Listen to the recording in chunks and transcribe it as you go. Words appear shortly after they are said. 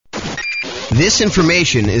This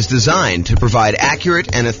information is designed to provide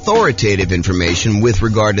accurate and authoritative information with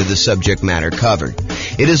regard to the subject matter covered.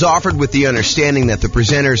 It is offered with the understanding that the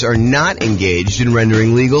presenters are not engaged in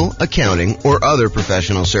rendering legal, accounting, or other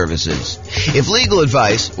professional services. If legal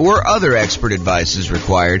advice or other expert advice is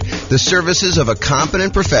required, the services of a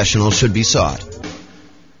competent professional should be sought.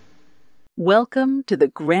 Welcome to the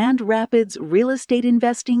Grand Rapids Real Estate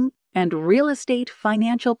Investing and Real Estate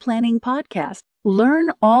Financial Planning Podcast. Learn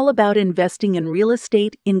all about investing in real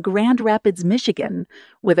estate in Grand Rapids, Michigan,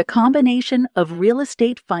 with a combination of real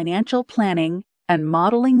estate financial planning and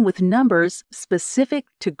modeling with numbers specific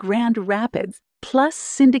to Grand Rapids, plus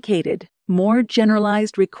syndicated, more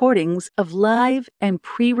generalized recordings of live and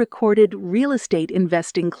pre-recorded real estate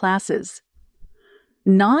investing classes.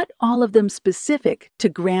 Not all of them specific to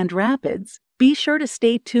Grand Rapids. Be sure to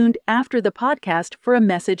stay tuned after the podcast for a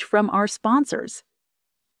message from our sponsors.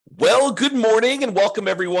 Well, good morning and welcome,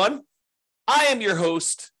 everyone. I am your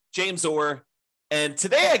host, James Orr, and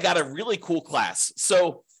today I got a really cool class.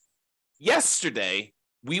 So yesterday,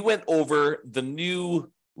 we went over the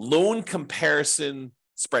new loan comparison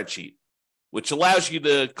spreadsheet, which allows you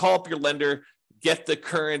to call up your lender, get the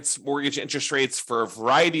current mortgage interest rates for a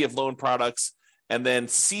variety of loan products, and then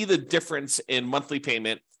see the difference in monthly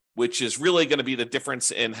payment, which is really going to be the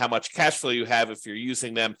difference in how much cash flow you have if you're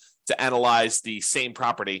using them to analyze the same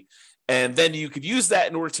property. And then you could use that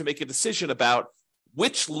in order to make a decision about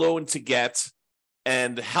which loan to get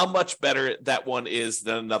and how much better that one is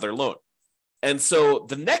than another loan. And so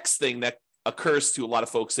the next thing that occurs to a lot of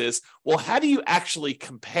folks is, well, how do you actually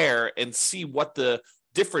compare and see what the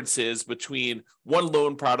difference is between one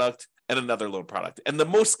loan product and another loan product? And the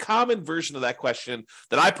most common version of that question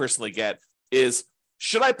that I personally get is,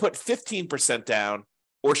 should I put 15% down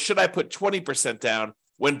or should I put 20% down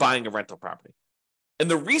when buying a rental property? And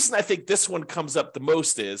the reason I think this one comes up the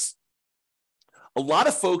most is a lot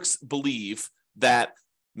of folks believe that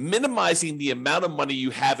minimizing the amount of money you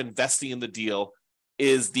have investing in the deal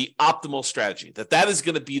is the optimal strategy, that is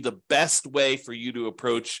going to be the best way for you to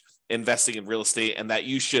approach investing in real estate, and that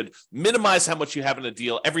you should minimize how much you have in a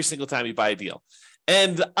deal every single time you buy a deal.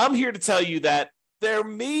 And I'm here to tell you that there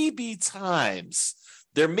may be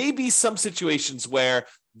some situations where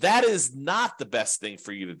that is not the best thing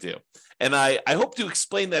for you to do. And I hope to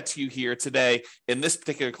explain that to you here today in this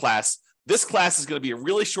particular class. This class is going to be a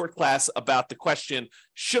really short class about the question,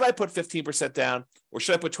 should I put 15% down or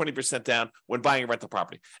should I put 20% down when buying a rental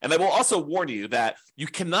property? And I will also warn you that you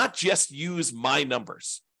cannot just use my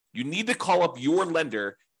numbers. You need to call up your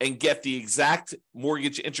lender and get the exact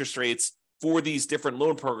mortgage interest rates for these different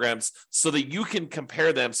loan programs so that you can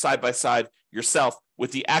compare them side by side yourself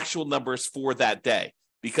with the actual numbers for that day,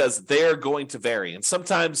 because they're going to vary. And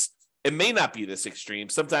sometimes it may not be this extreme.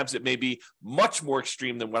 Sometimes it may be much more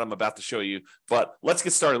extreme than what I'm about to show you, but let's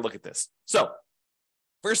get started and look at this. So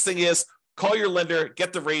first thing is, call your lender,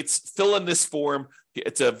 get the rates, fill in this form.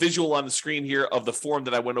 It's a visual on the screen here of the form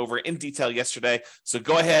that I went over in detail yesterday. So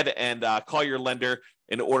go ahead and call your lender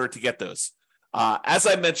in order to get those. As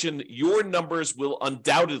I mentioned, your numbers will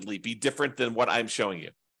undoubtedly be different than what I'm showing you.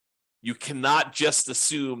 You cannot just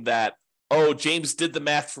assume that, oh, James did the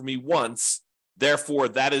math for me once, therefore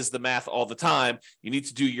that is the math all the time. You need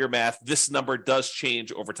to do your math. This number does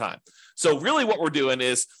change over time. So really what we're doing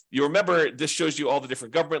is, you remember this shows you all the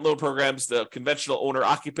different government loan programs, the conventional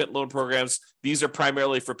owner-occupant loan programs. These are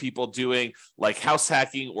primarily for people doing like house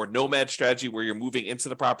hacking or nomad strategy where you're moving into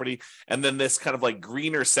the property. And then this kind of like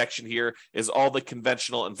greener section here is all the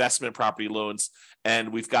conventional investment property loans.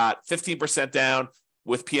 And we've got 15% down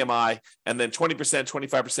with PMI, and then 20%,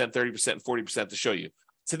 25%, 30%, and 40% to show you.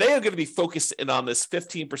 Today, I'm going to be focused in on this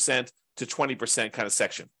 15% to 20% kind of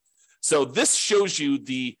section. So this shows you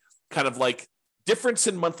the kind of like difference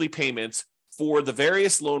in monthly payments for the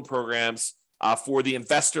various loan programs for the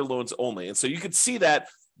investor loans only. And so you can see that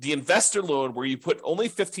the investor loan where you put only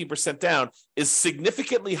 15% down is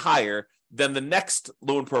significantly higher than the next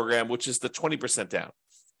loan program, which is the 20% down.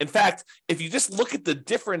 In fact, if you just look at the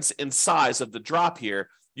difference in size of the drop here,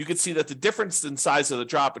 you can see that the difference in size of the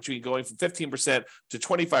drop between going from 15% to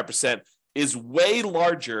 25% is way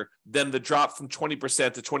larger than the drop from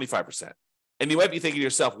 20% to 25%. And you might be thinking to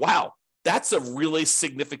yourself, wow, that's a really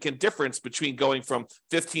significant difference between going from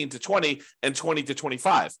 15 to 20 and 20 to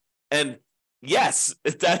 25. And yes,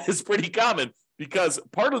 that is pretty common, because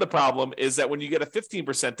part of the problem is that when you get a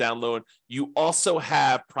 15% down loan, you also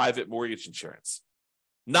have private mortgage insurance.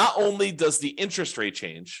 Not only does the interest rate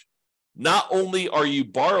change, not only are you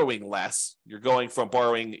borrowing less, you're going from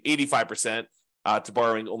borrowing 85% to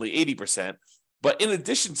borrowing only 80%, but in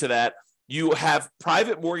addition to that, you have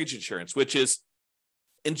private mortgage insurance, which is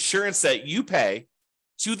insurance that you pay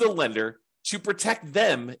to the lender to protect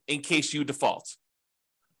them in case you default.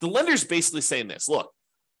 The lender's basically saying this, look,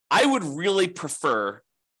 I would really prefer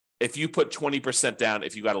if you put 20% down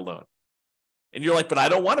if you got a loan. And you're like, but I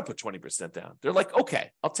don't want to put 20% down. They're like,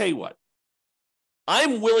 okay, I'll tell you what.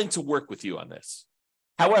 I'm willing to work with you on this.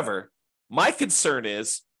 However, my concern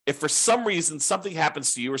is if for some reason something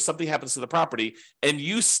happens to you or something happens to the property and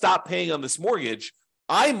you stop paying on this mortgage,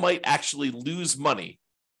 I might actually lose money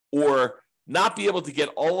or not be able to get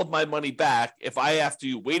all of my money back if I have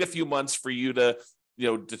to wait a few months for you to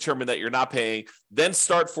determine that you're not paying, then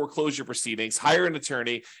start foreclosure proceedings, hire an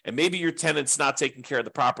attorney, and maybe your tenant's not taking care of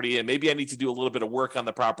the property, and maybe I need to do a little bit of work on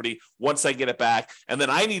the property once I get it back, and then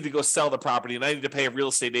I need to go sell the property, and I need to pay a real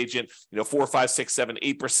estate agent, 4, 5, 6, 7,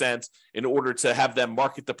 8% in order to have them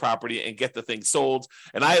market the property and get the thing sold.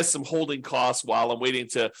 And I have some holding costs while I'm waiting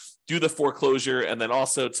to do the foreclosure, and then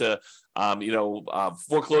also to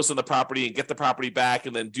foreclose on the property and get the property back,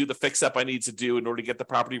 and then do the fix up I need to do in order to get the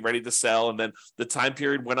property ready to sell. And then the time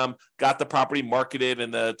period when I'm got the property marketed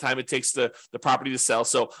and the time it takes the property to sell.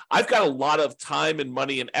 So I've got a lot of time and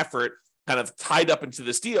money and effort kind of tied up into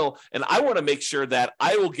this deal. And I want to make sure that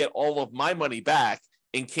I will get all of my money back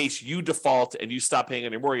in case you default and you stop paying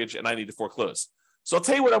on your mortgage and I need to foreclose. So I'll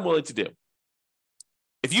tell you what I'm willing to do.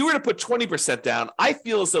 If you were to put 20% down, I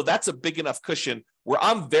feel as though that's a big enough cushion where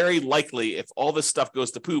I'm very likely, if all this stuff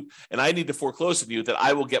goes to poop and I need to foreclose on you, that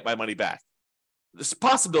I will get my money back. There's a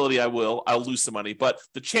possibility I'll lose some money, but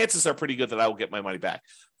the chances are pretty good that I will get my money back.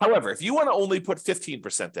 However, if you want to only put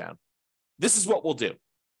 15% down, this is what we'll do.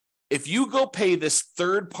 If you go pay this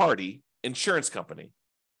third-party insurance company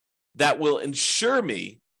that will insure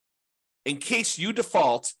me in case you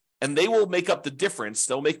default, and they will make up the difference,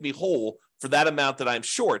 they'll make me whole for that amount that I'm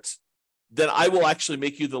short, then I will actually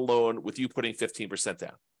make you the loan with you putting 15%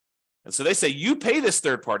 down. And so they say, you pay this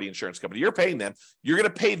third-party insurance company, you're paying them, you're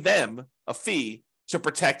going to pay them a fee to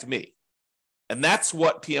protect me. And that's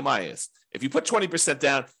what PMI is. If you put 20%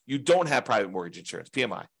 down, you don't have private mortgage insurance,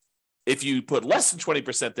 PMI. If you put less than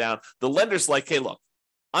 20% down, the lender's like, hey, look,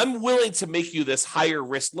 I'm willing to make you this higher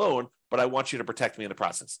risk loan, but I want you to protect me in the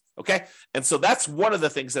process, okay? And so that's one of the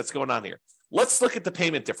things that's going on here. Let's look at the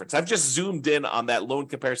payment difference. I've just zoomed in on that loan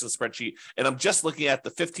comparison spreadsheet, and I'm just looking at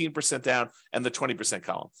the 15% down and the 20%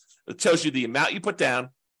 column. It tells you the amount you put down,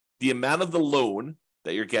 the amount of the loan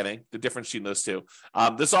that you're getting, the difference between those two.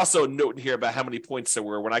 There's also a note in here about how many points there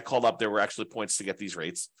were. When I called up, there were actually points to get these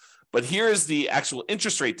rates. But here is the actual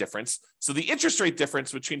interest rate difference. So the interest rate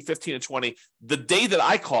difference between 15 and 20, the day that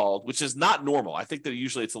I called, which is not normal. I think that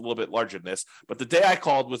usually it's a little bit larger than this, but the day I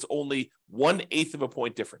called was only 1/8 of a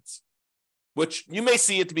point difference, which you may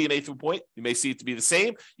see it to be 1/8 of a point. You may see it to be the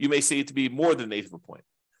same. You may see it to be more than 1/8 of a point.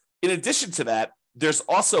 In addition to that, there's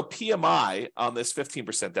also PMI on this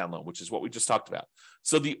 15% down loan, which is what we just talked about.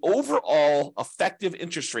 So the overall effective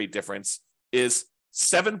interest rate difference is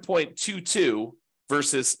 7.22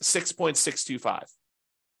 versus 6.625.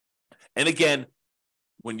 And again,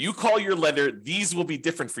 when you call your lender, these will be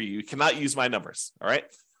different for you. You cannot use my numbers, all right?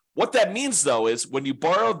 What that means, though, is when you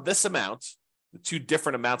borrow this amount, the two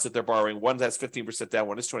different amounts that they're borrowing, one has 15% down,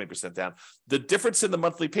 one is 20% down, the difference in the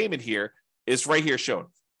monthly payment here is right here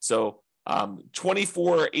shown. So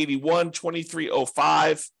 $24.81,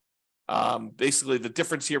 $23.05. Basically, the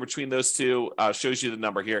difference here between those two shows you the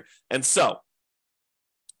number here. And so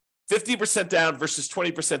 50% down versus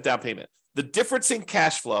 20% down payment. The difference in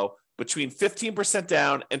cash flow between 15%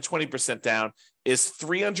 down and 20% down is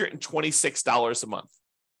 $326 a month.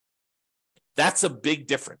 That's a big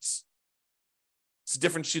difference. It's the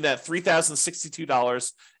difference between that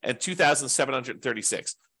 $3,062 and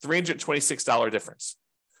 $2,736, $326 difference.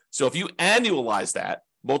 So if you annualize that,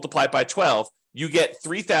 multiply it by 12, you get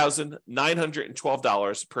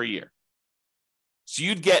 $3,912 per year. So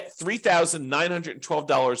you'd get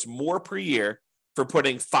 $3,912 more per year for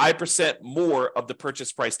putting 5% more of the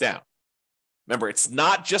purchase price down. Remember, it's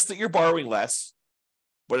not just that you're borrowing less,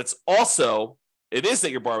 but it is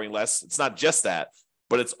that you're borrowing less. It's not just that,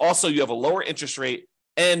 but it's also you have a lower interest rate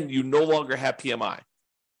and you no longer have PMI.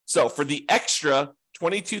 So for the extra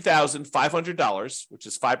 $22,500, which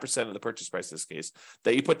is 5% of the purchase price in this case,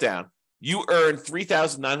 that you put down, you earn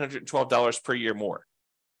 $3,912 per year more,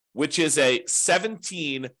 which is a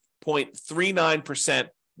 17.39%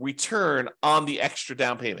 return on the extra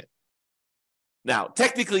down payment. Now,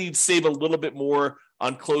 technically, you'd save a little bit more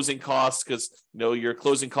on closing costs because your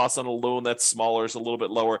closing costs on a loan that's smaller is a little bit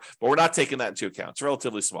lower, but we're not taking that into account. It's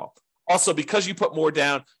relatively small. Also, because you put more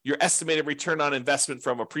down, your estimated return on investment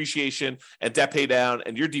from appreciation and debt pay down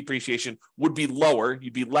and your depreciation would be lower.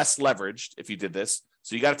 You'd be less leveraged if you did this.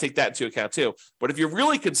 So you got to take that into account too. But if you're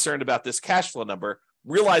really concerned about this cash flow number,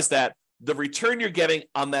 realize that the return you're getting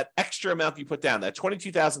on that extra amount you put down, that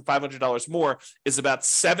 $22,500 more, is about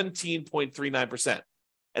 17.39%.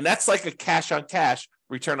 And that's like a cash on cash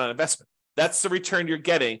return on investment. That's the return you're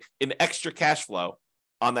getting in extra cash flow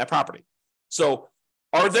on that property. So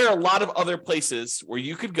are there a lot of other places where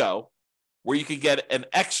you could go where you could get an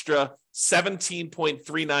extra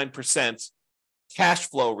 17.39% cash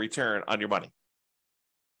flow return on your money?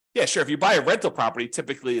 Yeah, sure. If you buy a rental property,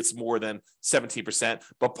 typically it's more than 17%,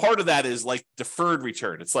 but part of that is like deferred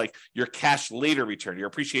return. It's like your cash later return, your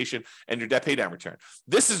appreciation and your debt pay down return.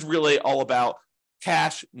 This is really all about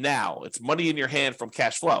cash now. It's money in your hand from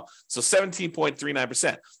cash flow. So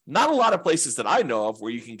 17.39%. Not a lot of places that I know of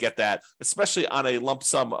where you can get that, especially on a lump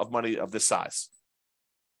sum of money of this size.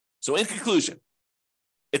 So in conclusion,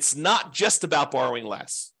 it's not just about borrowing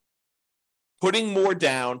less. Putting more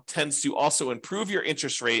down tends to also improve your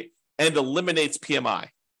interest rate and eliminates PMI.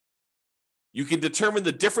 You can determine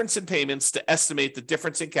the difference in payments to estimate the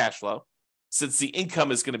difference in cash flow, since the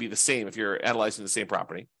income is going to be the same if you're analyzing the same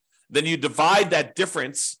property. Then you divide that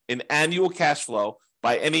difference in annual cash flow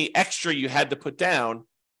by any extra you had to put down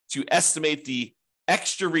to estimate the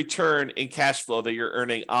extra return in cash flow that you're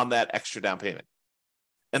earning on that extra down payment.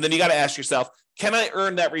 And then you got to ask yourself, can I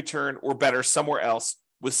earn that return or better somewhere else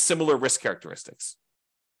with similar risk characteristics?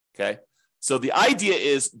 Okay. So the idea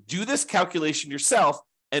is do this calculation yourself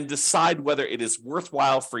and decide whether it is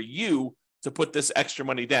worthwhile for you to put this extra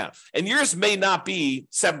money down. And yours may not be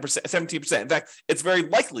 7%, 17%. In fact, it's very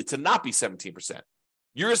likely to not be 17%.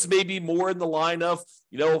 Yours may be more in the line of,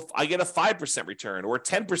 if I get a 5% return or a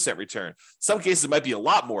 10% return. Some cases it might be a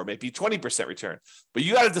lot more, maybe 20% return. But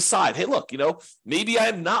you got to decide, hey, look, maybe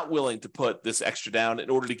I'm not willing to put this extra down in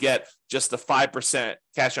order to get just a 5%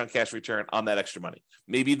 cash on cash return on that extra money.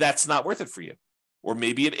 Maybe that's not worth it for you. Or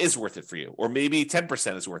maybe it is worth it for you. Or maybe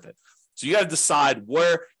 10% is worth it. So you got to decide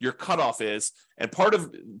where your cutoff is. And part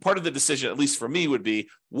of the decision, at least for me, would be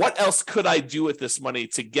what else could I do with this money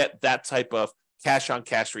to get that type of cash on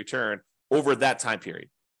cash return over that time period.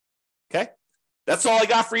 Okay. That's all I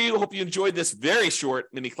got for you. Hope you enjoyed this very short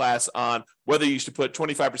mini class on whether you should put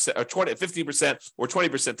 25% or 15% or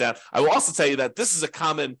 20% down. I will also tell you that this is a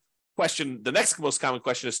common question. The next most common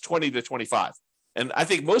question is 20 to 25. And I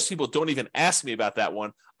think most people don't even ask me about that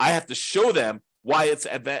one. I have to show them why it's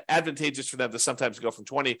advantageous for them to sometimes go from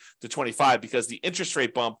 20 to 25 because the interest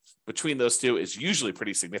rate bump between those two is usually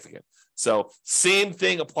pretty significant. So same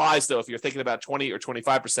thing applies, though, if you're thinking about 20 or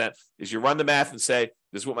 25%, is you run the math and say,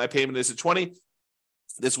 this is what my payment is at 20,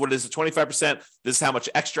 this is what it is at 25%, this is how much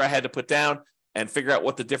extra I had to put down, and figure out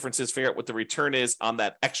what the difference is, figure out what the return is on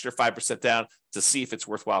that extra 5% down to see if it's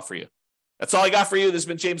worthwhile for you. That's all I got for you. This has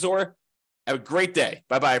been James Orr. Have a great day.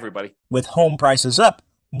 Bye-bye, everybody. With home prices up,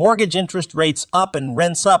 mortgage interest rates up and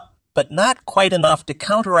rents up, but not quite enough to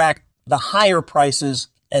counteract the higher prices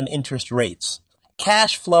and interest rates.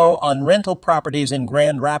 Cash flow on rental properties in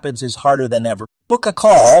Grand Rapids is harder than ever. Book a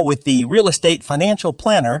call with the Real Estate Financial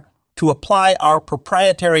Planner to apply our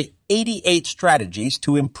proprietary 88 strategies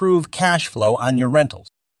to improve cash flow on your rentals.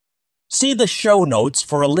 See the show notes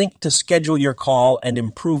for a link to schedule your call and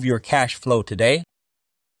improve your cash flow today.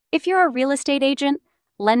 If you're a real estate agent,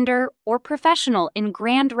 lender, or professional in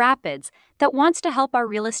Grand Rapids that wants to help our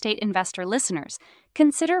real estate investor listeners,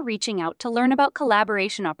 consider reaching out to learn about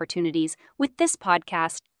collaboration opportunities with this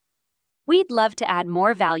podcast. We'd love to add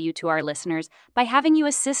more value to our listeners by having you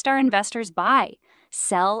assist our investors buy,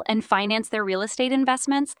 sell, and finance their real estate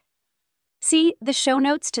investments. See the show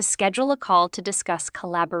notes to schedule a call to discuss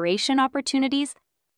collaboration opportunities